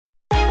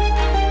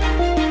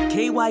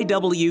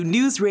KYW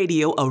News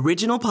Radio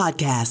original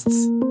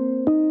podcasts.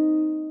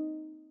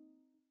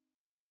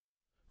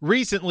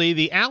 Recently,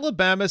 the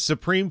Alabama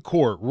Supreme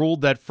Court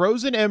ruled that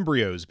frozen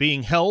embryos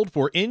being held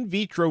for in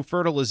vitro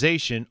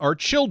fertilization are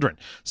children,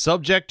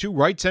 subject to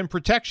rights and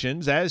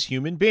protections as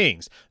human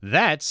beings.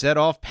 That set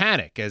off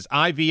panic as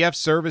IVF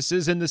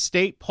services in the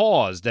state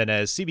paused, and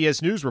as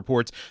CBS News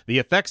reports, the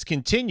effects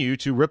continue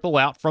to ripple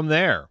out from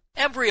there.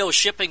 Embryo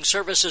shipping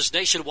services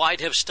nationwide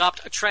have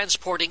stopped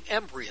transporting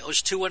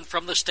embryos to and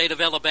from the state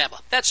of Alabama.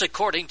 That's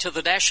according to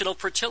the National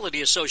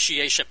Fertility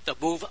Association. The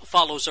move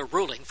follows a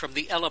ruling from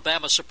the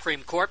Alabama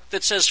Supreme Court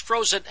that says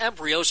frozen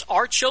embryos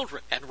are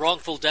children, and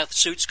wrongful death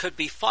suits could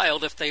be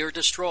filed if they are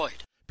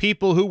destroyed.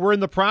 People who were in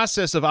the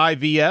process of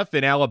IVF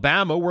in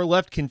Alabama were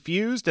left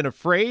confused and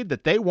afraid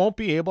that they won't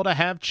be able to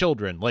have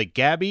children, like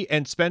Gabby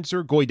and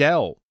Spencer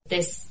Goydell.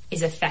 This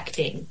is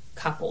affecting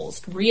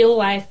couples,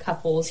 real-life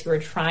couples who are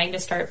trying to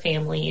start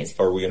families.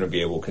 Are we going to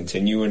be able to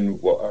continue, and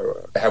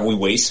have we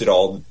wasted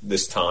all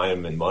this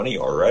time and money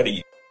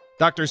already?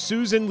 Dr.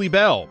 Susan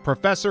Liebel,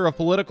 professor of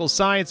political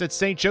science at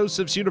St.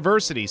 Joseph's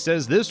University,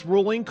 says this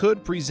ruling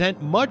could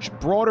present much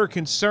broader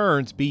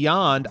concerns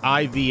beyond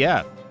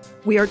IVF.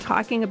 We are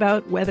talking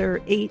about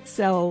whether 8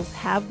 cells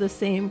have the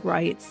same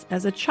rights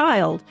as a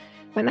child.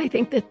 And I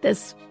think that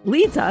this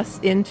leads us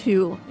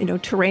into,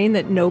 terrain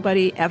that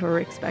nobody ever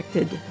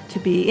expected to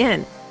be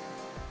in.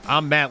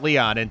 I'm Matt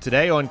Leon, and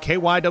today on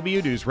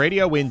KYW News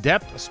Radio In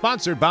Depth,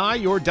 sponsored by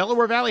your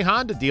Delaware Valley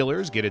Honda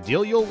dealers. Get a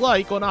deal you'll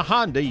like on a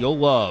Honda you'll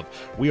love.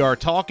 We are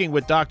talking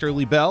with Dr.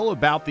 Liebel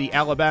about the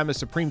Alabama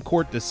Supreme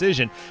Court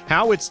decision,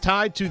 how it's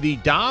tied to the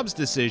Dobbs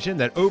decision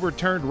that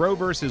overturned Roe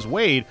v.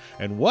 Wade,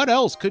 and what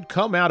else could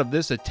come out of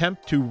this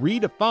attempt to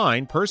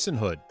redefine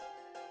personhood.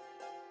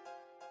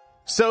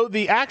 So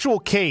the actual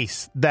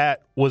case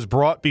that was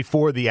brought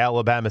before the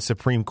Alabama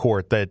Supreme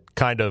Court that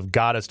kind of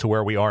got us to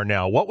where we are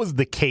now, what was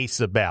the case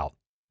about?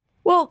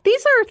 Well,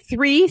 these are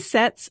 3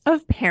 sets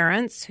of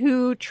parents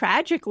who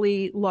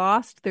tragically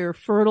lost their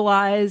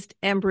fertilized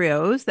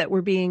embryos that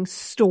were being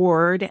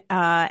stored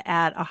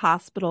at a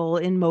hospital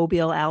in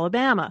Mobile,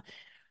 Alabama.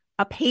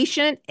 A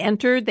patient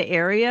entered the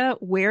area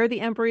where the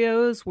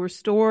embryos were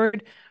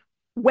stored,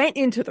 went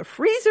into the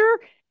freezer,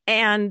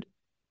 and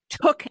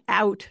took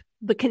out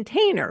the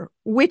container,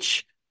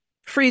 which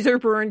freezer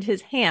burned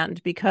his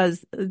hand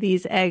because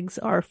these eggs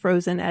are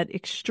frozen at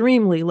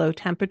extremely low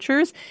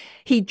temperatures.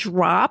 He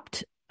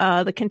dropped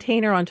the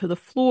container onto the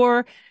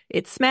floor.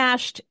 It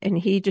smashed, and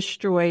he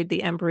destroyed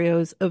the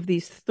embryos of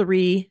these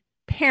 3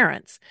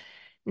 parents.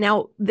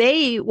 Now,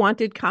 they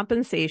wanted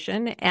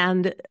compensation,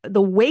 and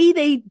the way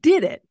they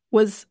did it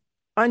was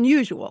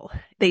unusual.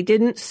 They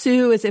didn't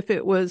sue as if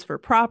it was for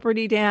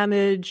property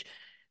damage.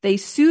 They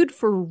sued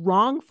for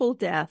wrongful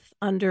death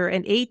under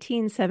an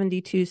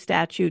 1872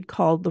 statute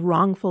called the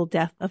Wrongful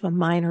Death of a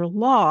Minor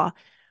Law.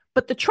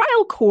 But the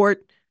trial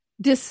court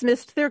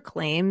dismissed their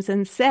claims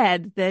and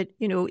said that,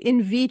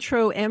 in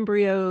vitro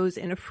embryos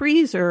in a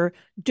freezer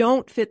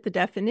don't fit the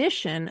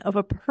definition of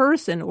a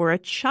person or a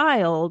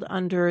child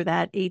under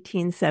that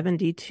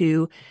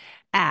 1872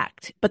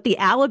 act. But the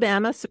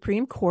Alabama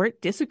Supreme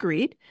Court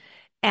disagreed,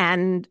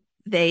 and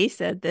they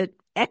said that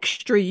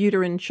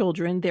extrauterine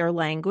children, their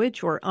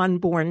language, or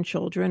unborn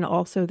children,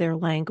 also their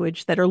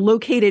language, that are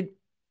located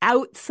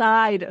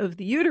outside of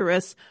the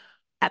uterus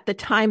at the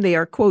time they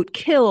are, quote,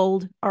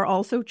 killed, are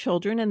also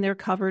children, and they're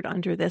covered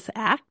under this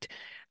act.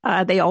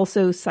 They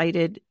also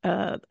cited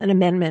an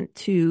amendment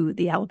to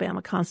the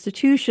Alabama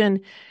Constitution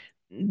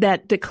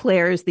that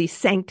declares the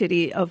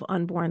sanctity of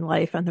unborn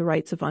life and the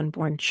rights of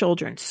unborn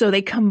children. So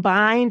they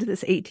combined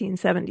this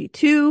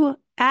 1872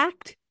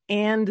 act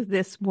and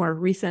this more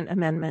recent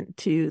amendment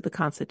to the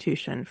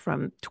Constitution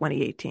from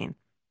 2018.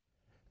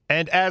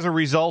 And as a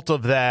result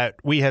of that,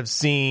 we have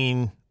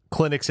seen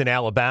clinics in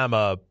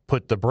Alabama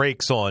put the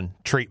brakes on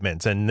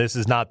treatments. And this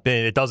has not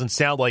been, it doesn't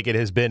sound like it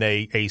has been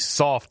a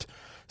soft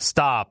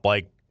stop,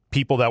 like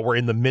people that were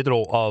in the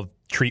middle of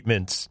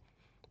treatments.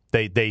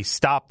 They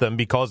stopped them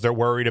because they're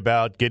worried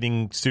about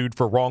getting sued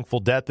for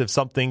wrongful death if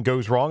something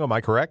goes wrong. Am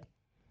I correct?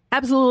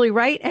 Absolutely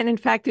right. And in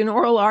fact, in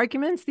oral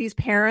arguments, these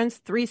parents,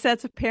 3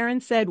 sets of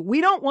parents said, we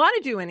don't want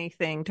to do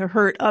anything to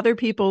hurt other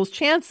people's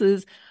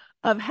chances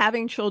of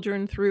having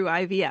children through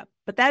IVF.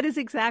 But that is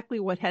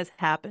exactly what has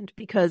happened,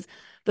 because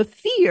the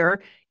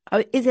fear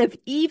is of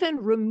even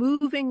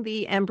removing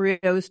the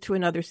embryos to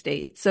another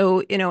state.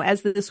 So,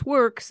 as this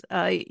works,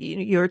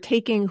 you're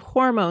taking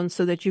hormones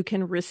so that you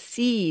can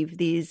receive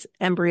these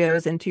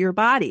embryos into your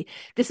body.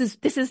 This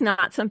is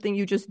not something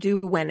you just do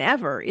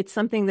whenever. It's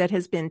something that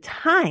has been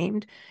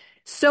timed.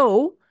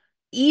 So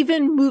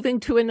even moving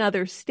to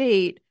another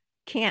state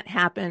can't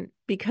happen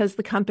because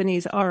the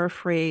companies are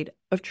afraid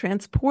of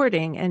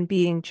transporting and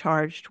being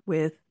charged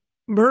with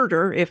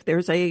murder if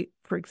there's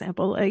for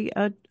example,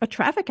 a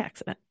traffic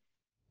accident.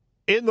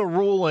 In the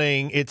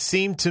ruling, it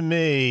seemed to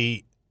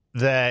me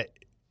that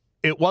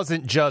it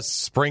wasn't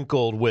just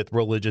sprinkled with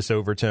religious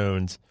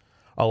overtones.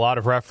 A lot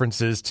of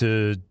references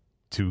to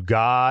to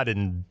God,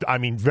 and I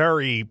mean,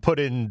 put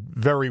in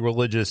very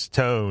religious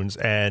tones.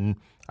 And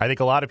I think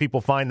a lot of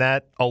people find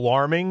that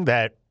alarming,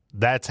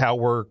 that's how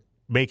we're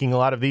making a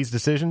lot of these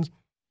decisions.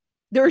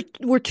 There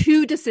were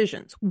two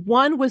decisions.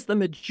 One was the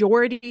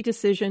majority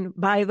decision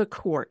by the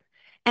court,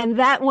 and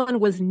that one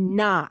was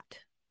not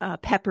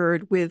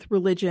peppered with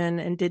religion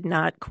and did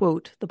not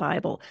quote the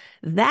Bible.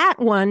 That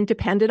one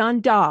depended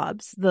on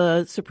Dobbs,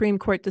 the Supreme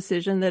Court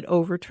decision that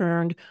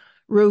overturned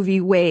Roe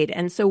v. Wade.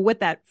 And so what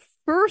that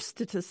first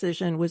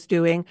decision was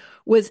doing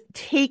was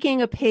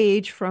taking a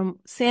page from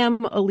Sam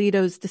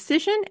Alito's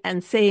decision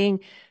and saying,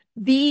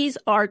 these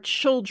are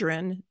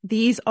children,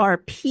 these are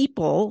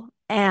people,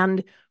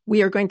 and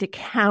we are going to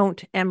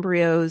count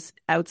embryos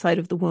outside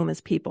of the womb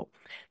as people.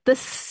 The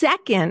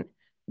second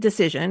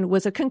decision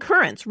was a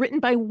concurrence written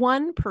by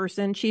one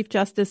person, Chief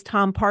Justice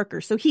Tom Parker.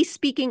 So he's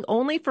speaking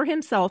only for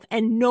himself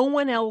and no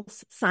one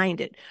else signed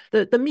it.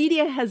 The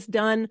media has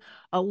done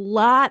a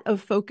lot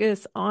of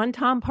focus on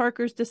Tom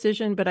Parker's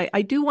decision, but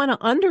I do want to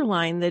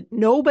underline that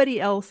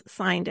nobody else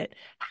signed it.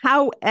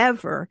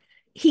 However,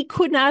 he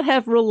could not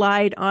have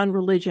relied on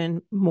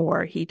religion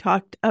more. He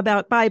talked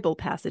about Bible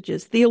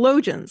passages,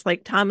 theologians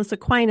like Thomas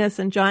Aquinas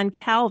and John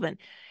Calvin.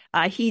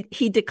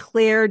 He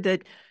declared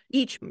that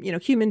each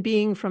human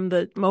being from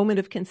the moment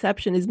of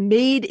conception is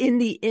made in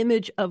the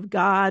image of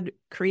God,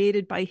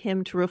 created by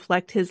him to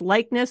reflect his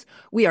likeness.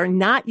 We are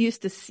not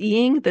used to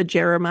seeing the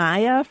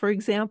Jeremiah, for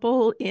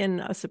example, in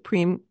a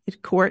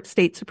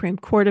state Supreme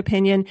Court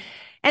opinion.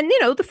 And,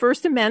 the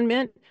First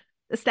Amendment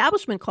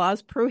Establishment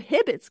Clause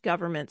prohibits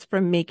governments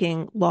from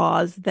making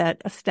laws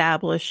that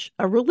establish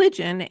a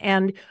religion.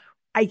 And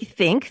I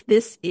think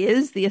this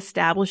is the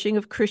establishing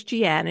of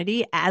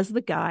Christianity as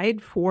the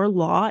guide for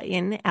law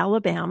in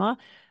Alabama.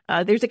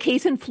 There's a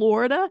case in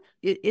Florida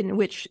in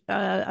which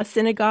a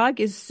synagogue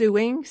is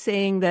suing,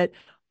 saying that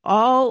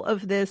all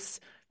of this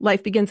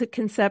life begins at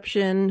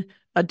conception,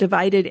 a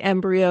divided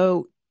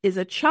embryo is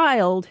a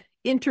child,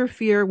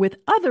 interfere with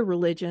other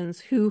religions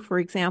who, for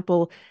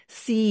example,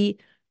 see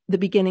the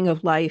beginning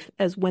of life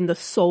as when the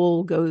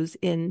soul goes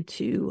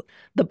into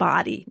the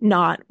body,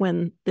 not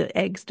when the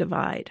eggs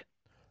divide.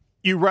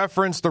 You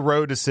referenced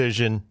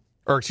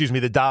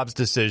the Dobbs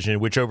decision,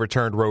 which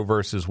overturned Roe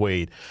versus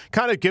Wade.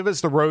 Kind of give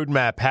us the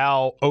roadmap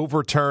how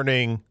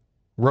overturning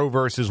Roe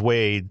versus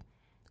Wade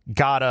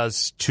got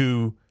us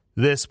to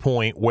this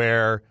point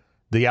where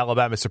the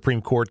Alabama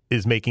Supreme Court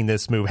is making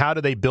this move. How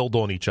do they build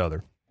on each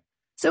other?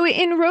 So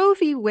in Roe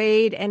v.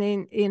 Wade and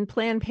in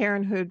Planned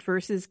Parenthood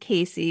versus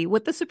Casey,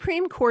 what the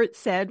Supreme Court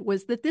said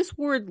was that this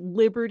word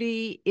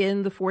liberty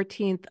in the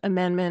 14th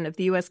Amendment of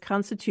the U.S.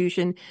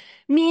 Constitution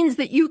means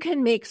that you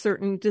can make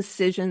certain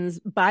decisions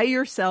by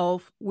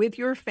yourself, with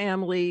your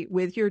family,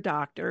 with your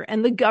doctor,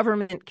 and the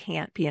government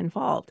can't be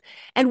involved.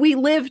 And we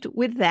lived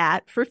with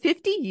that for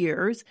 50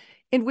 years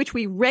in which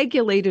we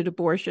regulated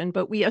abortion,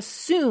 but we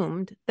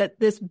assumed that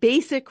this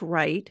basic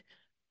right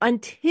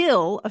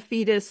until a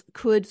fetus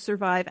could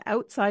survive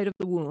outside of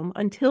the womb,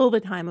 until the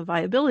time of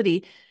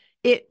viability,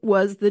 it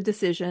was the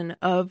decision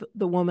of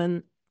the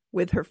woman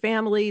with her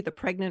family, the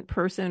pregnant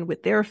person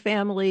with their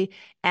family,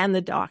 and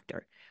the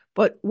doctor.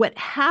 But what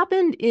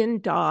happened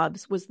in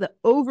Dobbs was the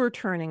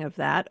overturning of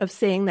that, of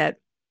saying that,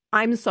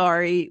 I'm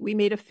sorry, we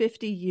made a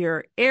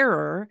 50-year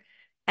error,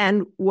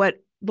 and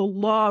what the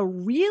law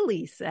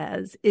really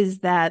says is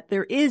that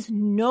there is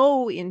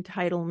no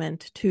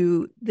entitlement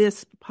to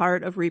this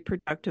part of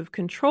reproductive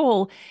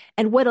control.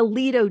 And what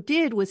Alito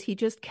did was he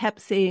just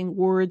kept saying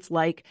words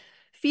like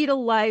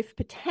fetal life,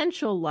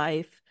 potential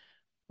life,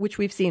 which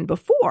we've seen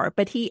before,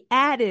 but he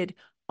added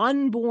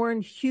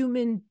unborn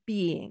human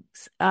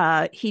beings.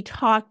 He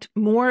talked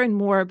more and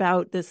more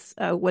about this,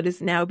 what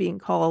is now being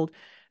called,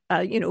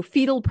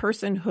 fetal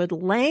personhood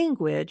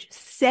language,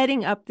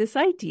 setting up this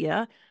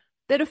idea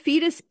that a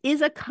fetus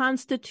is a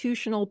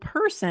constitutional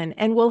person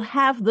and will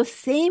have the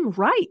same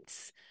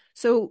rights.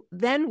 So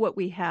then what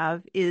we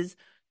have is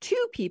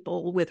two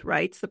people with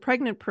rights, the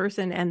pregnant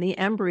person and the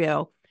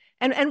embryo.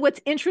 And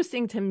what's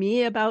interesting to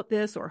me about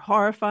this, or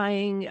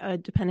horrifying,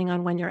 depending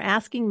on when you're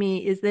asking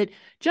me, is that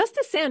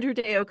Justice Sandra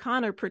Day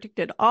O'Connor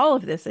predicted all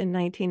of this in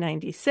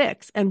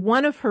 1996. And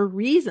one of her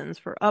reasons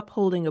for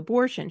upholding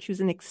abortion, she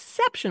was an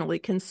exceptionally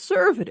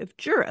conservative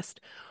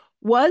jurist,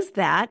 was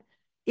that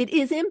it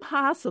is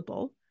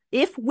impossible,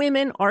 if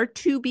women are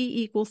to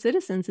be equal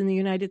citizens in the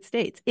United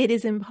States, it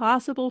is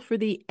impossible for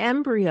the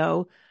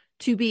embryo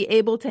to be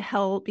able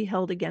to be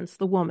held against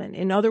the woman.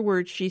 In other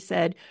words, she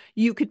said,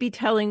 you could be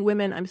telling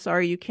women, I'm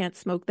sorry, you can't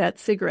smoke that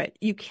cigarette.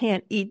 You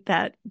can't eat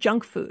that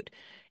junk food.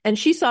 And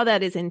she saw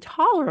that as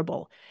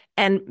intolerable.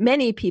 And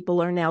many people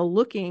are now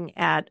looking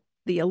at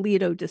the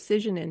Alito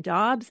decision in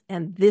Dobbs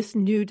and this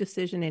new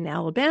decision in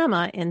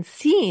Alabama and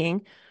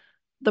seeing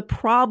the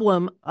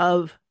problem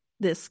of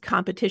this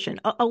competition.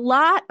 A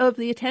lot of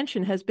the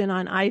attention has been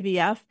on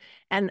IVF,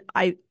 and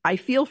I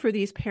feel for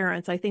these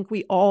parents. I think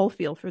we all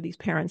feel for these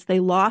parents. They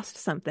lost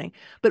something,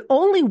 but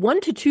only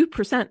 1% to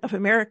 2% of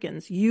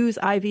Americans use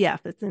IVF.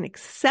 It's an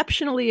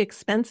exceptionally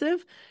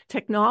expensive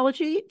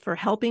technology for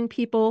helping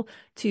people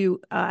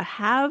to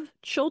have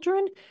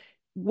children.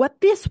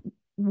 what this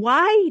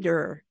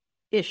wider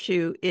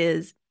issue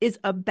is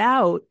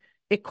about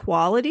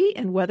equality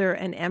and whether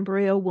an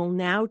embryo will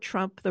now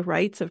trump the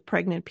rights of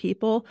pregnant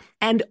people,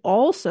 and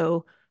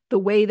also the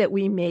way that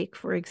we make,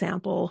 for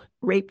example,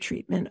 rape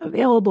treatment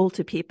available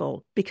to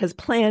people, because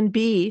Plan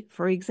B,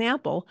 for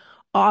example,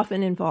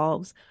 often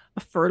involves a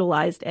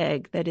fertilized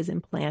egg that is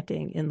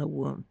implanting in the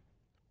womb.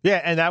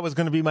 Yeah, and that was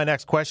going to be my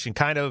next question.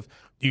 Kind of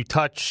you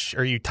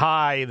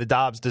tie the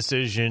Dobbs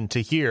decision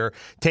to here.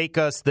 Take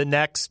us the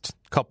next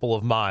couple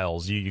of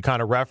miles. You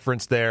kind of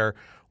referenced there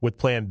with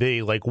Plan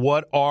B. Like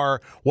what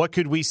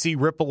could we see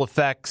ripple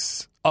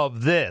effects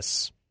of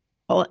this?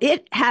 Well,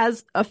 it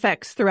has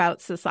effects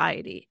throughout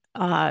society.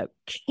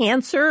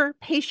 Cancer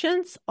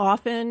patients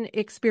often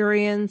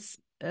experience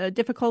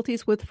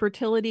difficulties with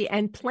fertility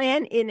and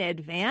plan in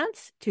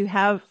advance to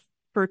have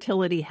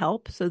fertility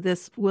help. So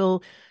this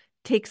will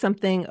take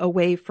something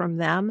away from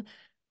them.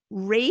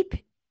 Rape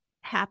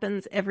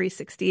happens every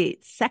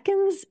 68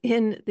 seconds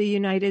in the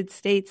United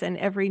States, and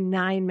every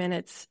 9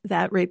 minutes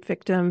that rape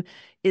victim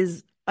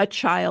is a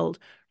child.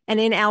 And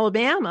in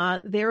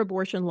Alabama, their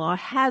abortion law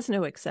has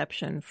no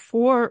exception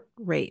for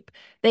rape.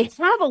 They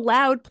have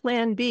allowed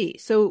Plan B.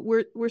 So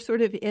we're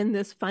sort of in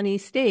this funny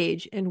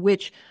stage in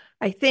which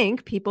I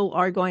think people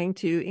are going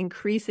to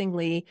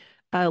increasingly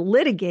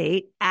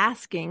litigate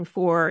asking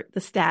for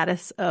the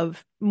status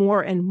of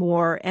more and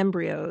more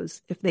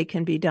embryos if they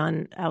can be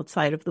done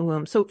outside of the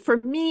womb. So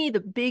for me, the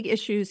big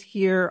issues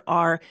here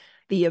are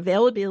the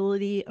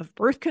availability of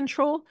birth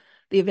control,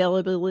 the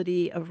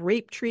availability of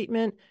rape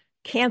treatment,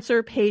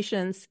 cancer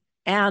patients,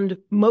 and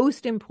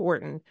most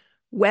important,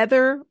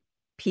 whether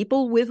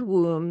people with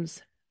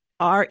wombs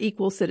are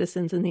equal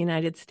citizens in the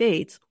United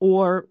States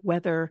or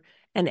whether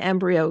an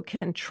embryo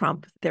can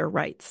trump their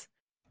rights.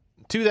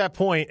 To that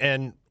point,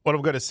 and what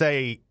I'm going to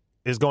say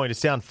is going to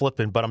sound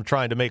flippant, but I'm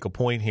trying to make a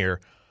point here.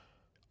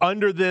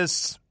 Under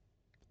this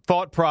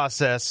thought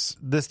process,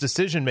 this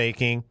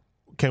decision-making,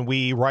 can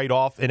we write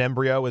off an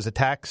embryo as a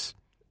tax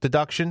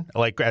deduction,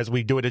 like as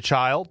we do it a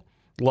child?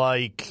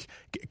 Like,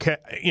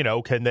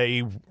 can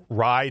they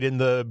ride in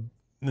the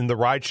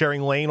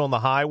ride-sharing lane on the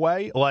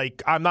highway?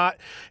 Like,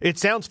 it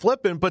sounds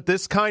flippant, but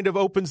this kind of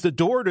opens the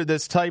door to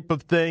this type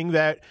of thing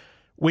that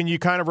when you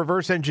kind of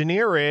reverse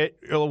engineer it,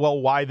 well,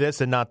 why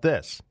this and not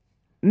this?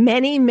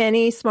 Many,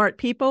 many smart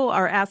people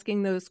are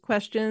asking those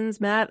questions,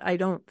 Matt. I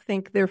don't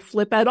think they're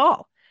flip at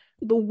all.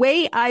 The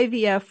way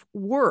IVF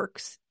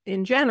works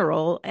in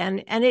general,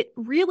 and it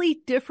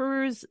really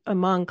differs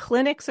among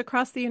clinics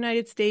across the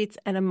United States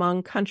and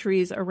among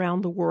countries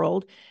around the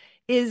world,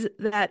 is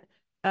that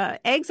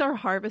eggs are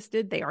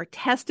harvested, they are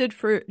tested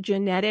for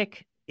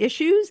genetic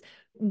issues.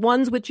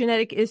 Ones with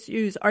genetic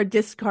issues are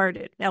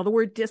discarded. Now, the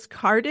word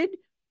discarded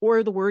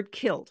or the word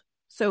killed.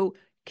 So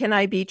can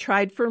I be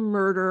tried for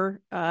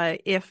murder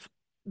if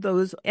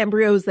those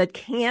embryos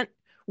that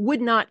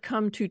would not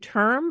come to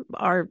term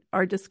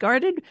are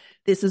discarded?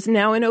 This is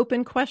now an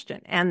open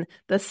question. And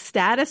the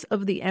status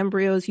of the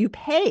embryos, you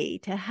pay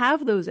to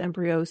have those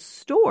embryos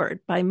stored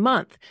by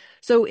month.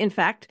 So in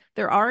fact,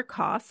 there are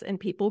costs, and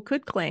people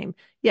could claim,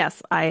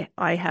 yes, I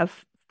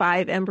have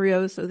 5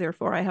 embryos, so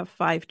therefore I have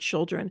 5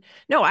 children.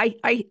 No,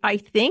 I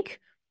think,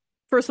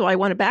 first of all, I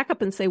want to back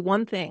up and say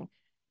one thing.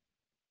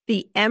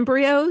 The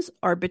embryos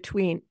are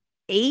between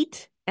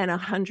 8 and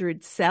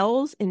 100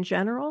 cells in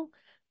general.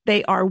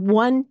 They are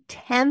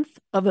 1/10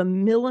 of a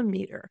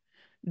millimeter.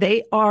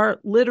 They are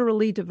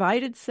literally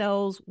divided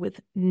cells with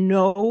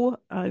no,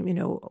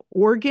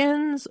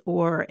 organs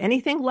or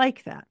anything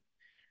like that.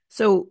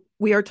 So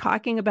we are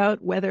talking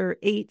about whether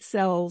 8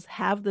 cells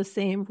have the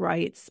same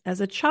rights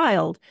as a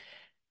child.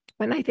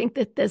 And I think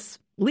that this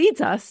leads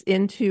us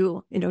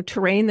into,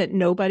 terrain that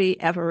nobody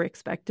ever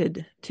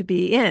expected to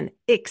be in,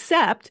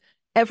 except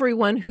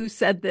everyone who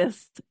said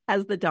this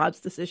as the Dobbs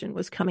decision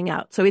was coming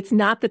out. So it's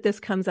not that this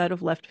comes out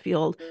of left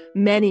field.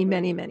 Many,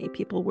 many, many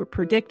people were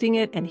predicting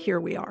it, and here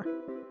we are.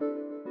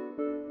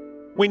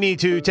 We need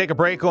to take a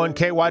break on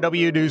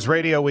KYW News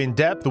Radio In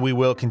Depth. We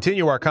will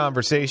continue our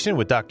conversation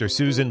with Dr.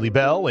 Susan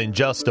Liebel in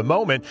just a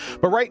moment.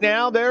 But right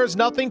now, there's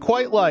nothing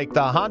quite like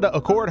the Honda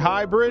Accord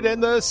Hybrid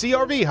and the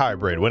CR-V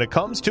Hybrid when it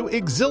comes to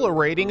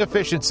exhilarating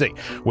efficiency.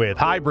 With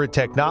hybrid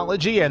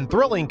technology and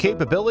thrilling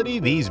capability,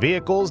 these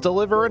vehicles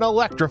deliver an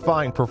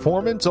electrifying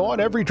performance on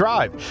every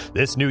drive.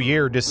 This new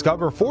year,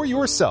 discover for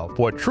yourself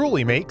what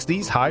truly makes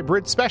these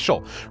hybrids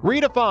special.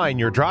 Redefine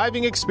your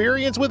driving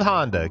experience with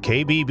Honda,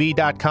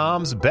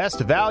 KBB.com's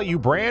best value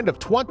brand of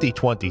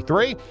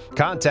 2023.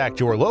 Contact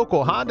your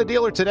local Honda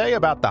dealer today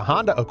about the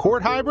Honda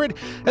Accord Hybrid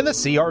and the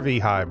CR-V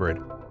Hybrid.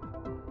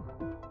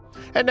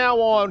 And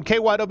now on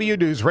KYW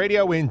News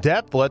Radio In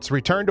Depth, let's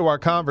return to our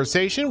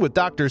conversation with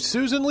Dr.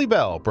 Susan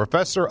Liebel,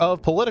 Professor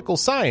of Political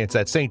Science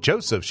at St.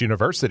 Joseph's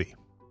University.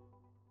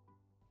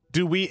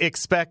 Do we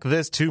expect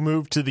this to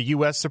move to the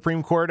U.S.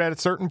 Supreme Court at a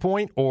certain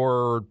point,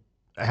 or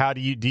how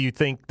do you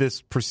think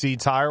this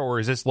proceeds higher, or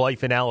is this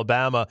life in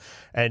Alabama?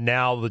 And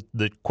now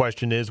the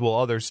question is, will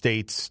other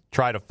states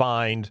try to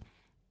find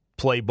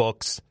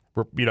playbooks,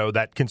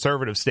 that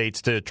conservative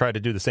states to try to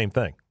do the same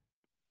thing?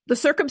 The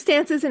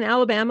circumstances in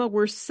Alabama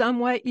were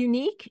somewhat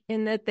unique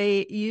in that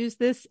they used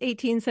this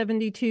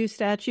 1872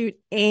 statute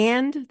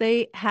and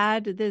they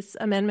had this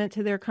amendment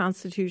to their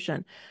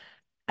constitution.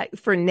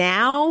 For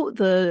now,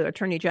 the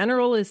attorney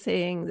general is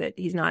saying that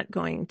he's not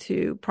going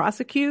to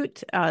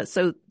prosecute.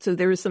 So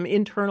there is some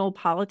internal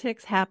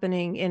politics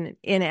happening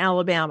in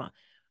Alabama.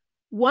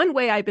 One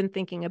way I've been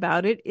thinking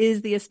about it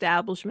is the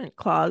Establishment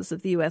Clause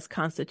of the U.S.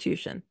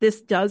 Constitution.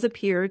 This does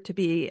appear to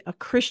be a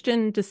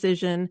Christian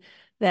decision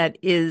that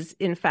is,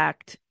 in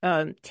fact,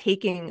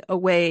 taking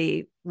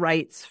away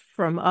rights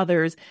from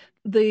others.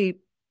 The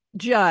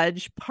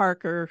Judge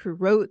Parker, who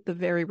wrote the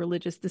very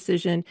religious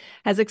decision,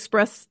 has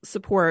expressed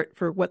support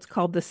for what's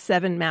called the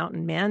Seven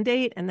Mountain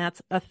Mandate, and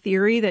that's a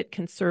theory that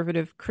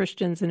conservative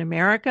Christians in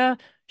America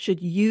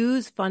should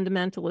use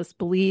fundamentalist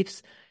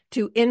beliefs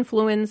to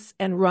influence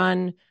and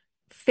run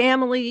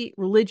family,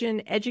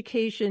 religion,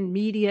 education,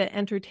 media,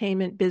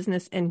 entertainment,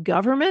 business, and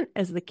government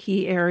as the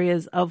key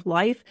areas of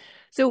life.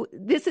 So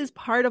this is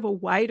part of a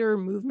wider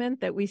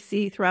movement that we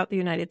see throughout the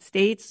United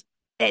States.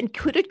 And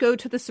could it go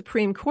to the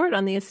Supreme Court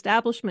on the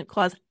Establishment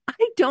Clause?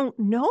 I don't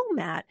know,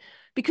 Matt,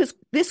 because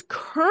this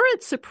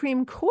current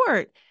Supreme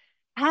Court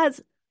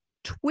has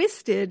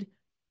twisted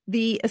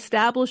the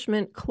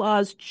Establishment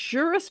Clause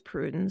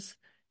jurisprudence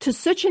to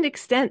such an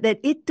extent that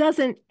it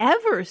doesn't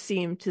ever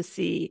seem to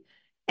see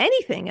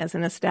anything as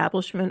an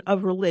establishment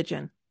of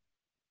religion.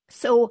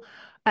 So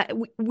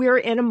we're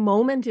in a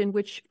moment in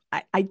which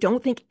I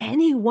don't think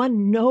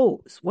anyone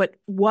knows what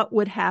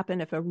would happen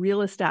if a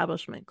real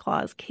Establishment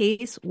Clause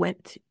case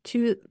went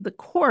to the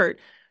court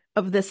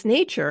of this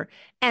nature.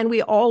 And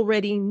we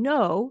already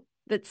know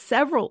that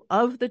several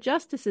of the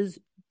justices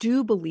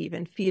do believe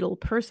in fetal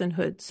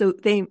personhood. So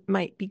they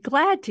might be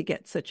glad to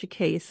get such a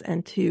case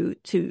and to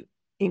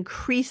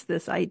increase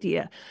this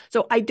idea.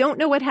 So I don't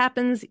know what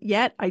happens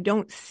yet. I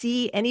don't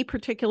see any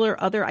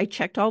particular I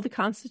checked all the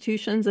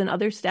constitutions and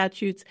other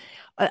statutes.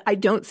 I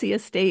don't see a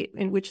state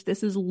in which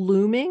this is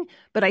looming,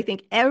 but I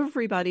think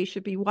everybody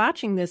should be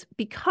watching this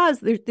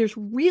because there's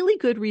really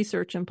good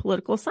research in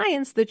political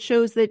science that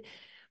shows that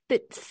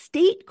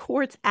state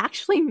courts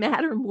actually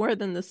matter more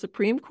than the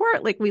Supreme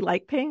Court. Like, we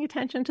like paying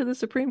attention to the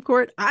Supreme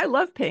Court. I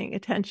love paying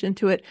attention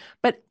to it,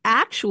 but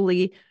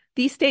actually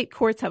these state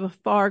courts have a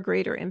far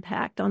greater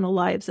impact on the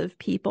lives of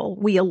people.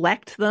 We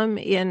elect them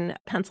in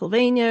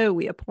Pennsylvania,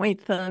 we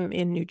appoint them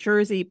in New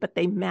Jersey, but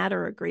they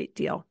matter a great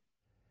deal.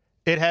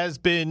 It has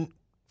been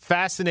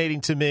fascinating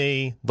to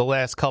me the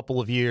last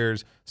couple of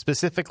years,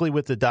 specifically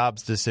with the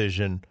Dobbs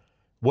decision.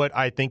 What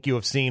I think you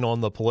have seen on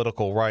the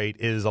political right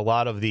is a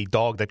lot of the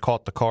dog that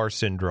caught the car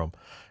syndrome.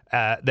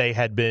 They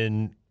had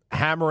been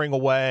hammering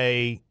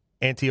away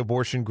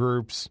anti-abortion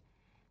groups,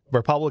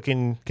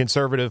 Republican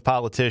conservative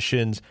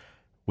politicians.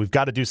 We've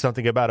got to do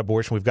something about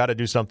abortion. We've got to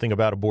do something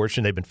about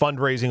abortion. They've been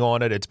fundraising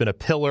on it. It's been a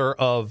pillar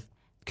of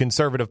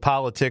conservative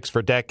politics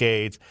for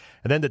decades.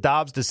 And then the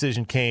Dobbs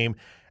decision came,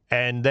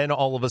 and then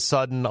all of a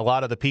sudden, a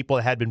lot of the people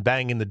that had been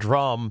banging the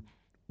drum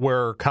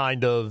were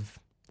kind of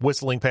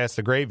whistling past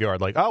the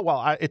graveyard, like, oh,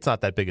 well, it's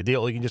not that big a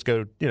deal. You can just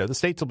go, the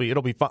states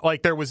it'll be fine.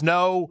 Like, there was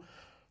no,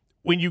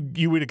 when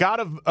you would have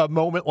got a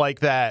moment like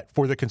that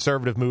for the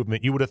conservative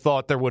movement, you would have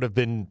thought there would have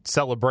been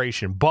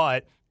celebration.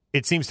 But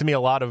it seems to me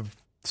a lot of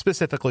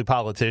specifically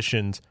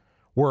politicians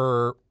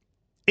were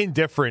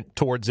indifferent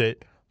towards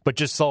it, but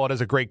just saw it as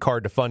a great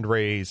card to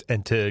fundraise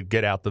and to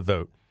get out the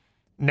vote.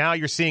 Now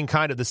you're seeing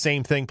kind of the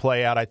same thing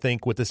play out, I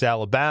think, with this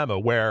Alabama,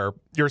 where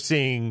you're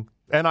seeing,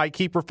 and I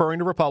keep referring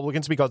to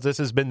Republicans because this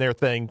has been their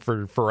thing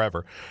for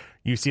forever.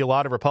 You see a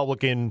lot of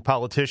Republican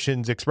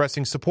politicians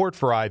expressing support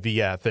for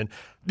IVF. And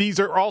these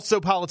are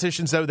also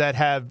politicians, though, that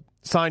have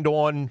signed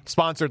on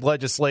sponsored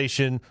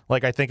legislation,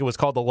 like I think it was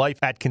called the Life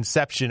at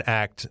Conception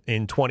Act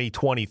in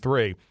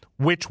 2023,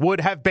 which would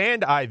have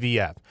banned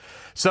IVF.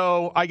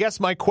 So I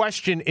guess my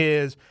question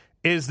is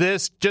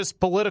this just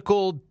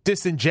political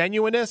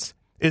disingenuousness?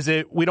 Is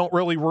it we don't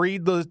really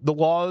read the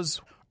laws?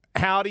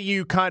 How do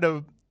you kind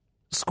of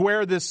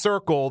square this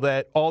circle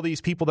that all these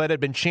people that had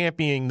been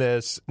championing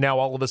this now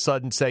all of a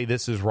sudden say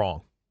this is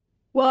wrong?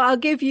 Well, I'll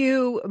give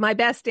you my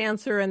best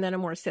answer and then a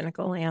more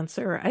cynical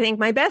answer. I think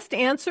my best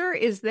answer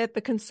is that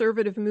the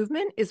conservative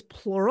movement is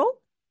plural,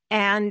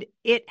 and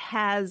it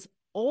has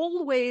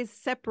always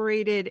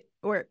separated,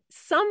 or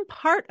some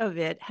part of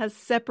it has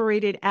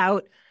separated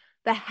out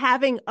the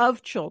having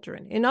of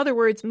children. In other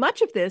words,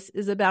 much of this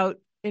is about,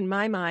 in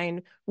my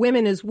mind,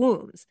 women as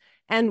wombs.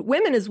 And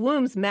women as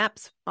wombs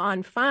maps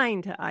on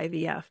fine to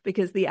IVF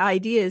because the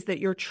idea is that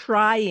you're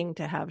trying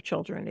to have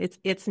children.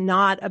 It's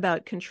not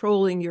about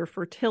controlling your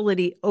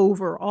fertility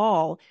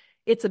overall.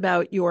 It's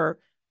about your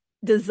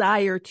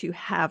desire to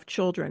have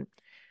children.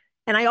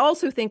 And I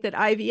also think that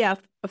IVF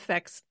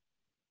affects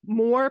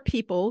more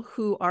people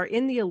who are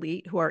in the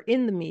elite, who are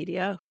in the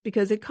media,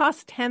 because it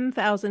costs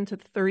 $10,000 to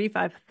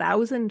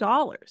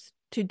 $35,000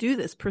 to do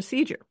this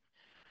procedure.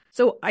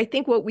 So I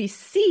think what we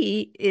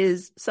see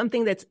is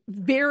something that's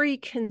very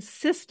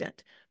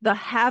consistent. The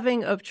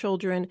having of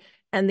children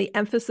and the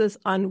emphasis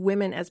on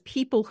women as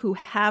people who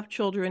have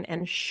children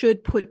and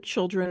should put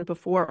children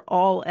before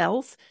all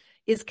else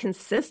is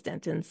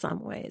consistent in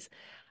some ways.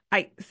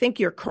 I think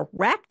you're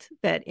correct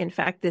that, in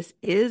fact, this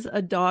is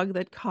a dog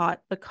that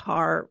caught the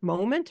car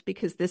moment,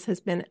 because this has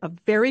been a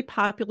very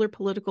popular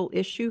political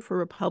issue for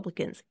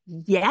Republicans.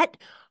 Yet,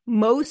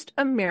 most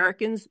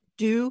Americans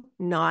do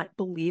not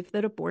believe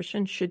that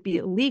abortion should be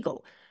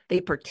illegal.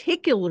 They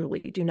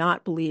particularly do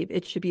not believe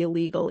it should be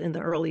illegal in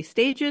the early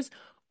stages,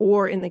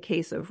 or in the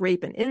case of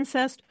rape and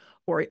incest,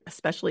 or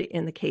especially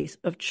in the case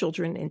of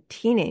children and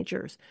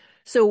teenagers.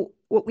 So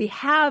what we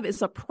have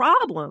is a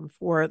problem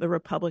for the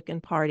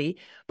Republican Party,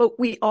 but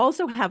we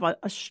also have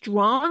a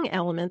strong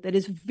element that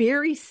is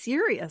very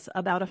serious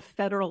about a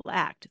federal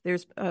act.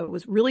 There's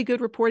was really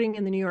good reporting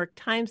in the New York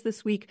Times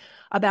this week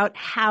about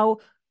how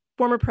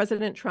former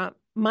President Trump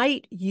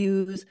might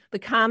use the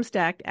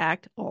Comstock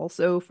Act,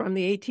 also from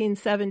the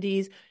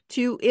 1870s,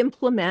 to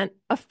implement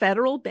a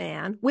federal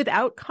ban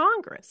without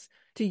Congress,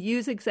 to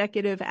use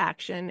executive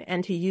action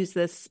and to use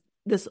this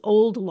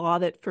old law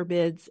that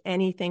forbids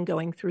anything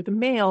going through the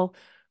mail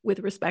with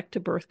respect to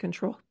birth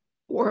control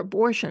or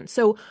abortion.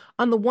 So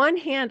on the one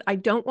hand, I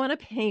don't want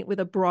to paint with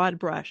a broad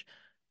brush.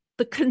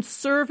 The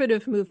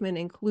conservative movement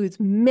includes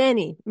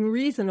many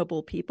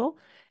reasonable people,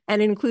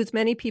 and it includes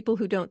many people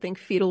who don't think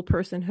fetal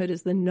personhood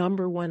is the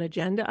number one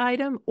agenda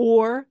item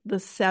or the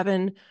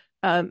 7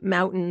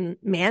 mountain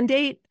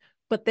mandate,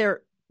 but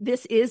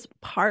this is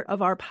part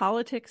of our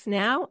politics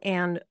now,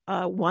 and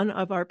one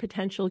of our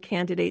potential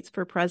candidates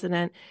for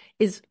president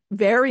is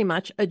very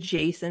much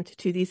adjacent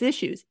to these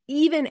issues,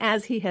 even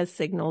as he has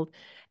signaled,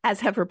 as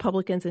have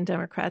Republicans and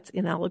Democrats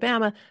in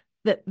Alabama,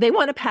 that they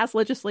want to pass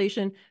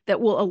legislation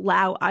that will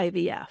allow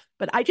IVF.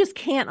 But I just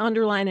can't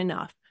underline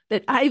enough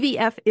that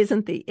IVF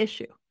isn't the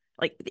issue.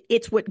 Like,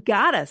 it's what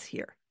got us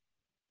here,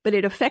 but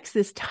it affects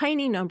this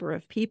tiny number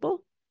of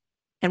people.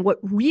 And what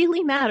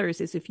really matters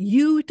is if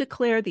you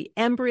declare the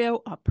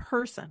embryo a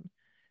person,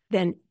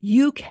 then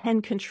you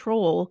can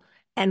control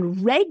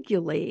and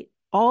regulate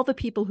all the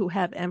people who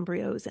have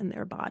embryos in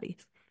their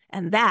bodies.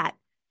 And that,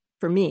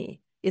 for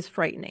me, is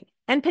frightening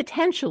and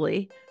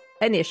potentially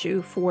an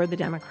issue for the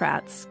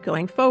Democrats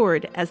going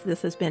forward, as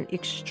this has been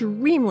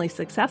extremely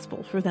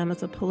successful for them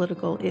as a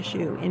political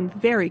issue in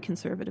very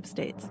conservative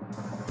states.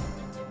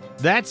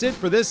 That's it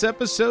for this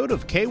episode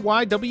of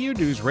KYW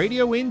News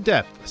Radio In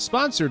Depth,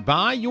 sponsored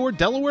by your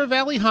Delaware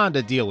Valley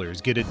Honda dealers.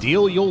 Get a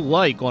deal you'll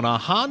like on a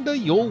Honda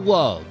you'll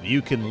love.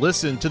 You can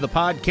listen to the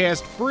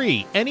podcast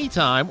free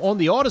anytime on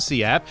the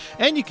Odyssey app,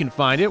 and you can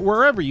find it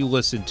wherever you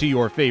listen to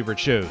your favorite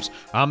shows.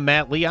 I'm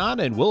Matt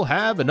Leon, and we'll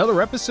have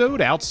another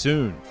episode out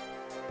soon.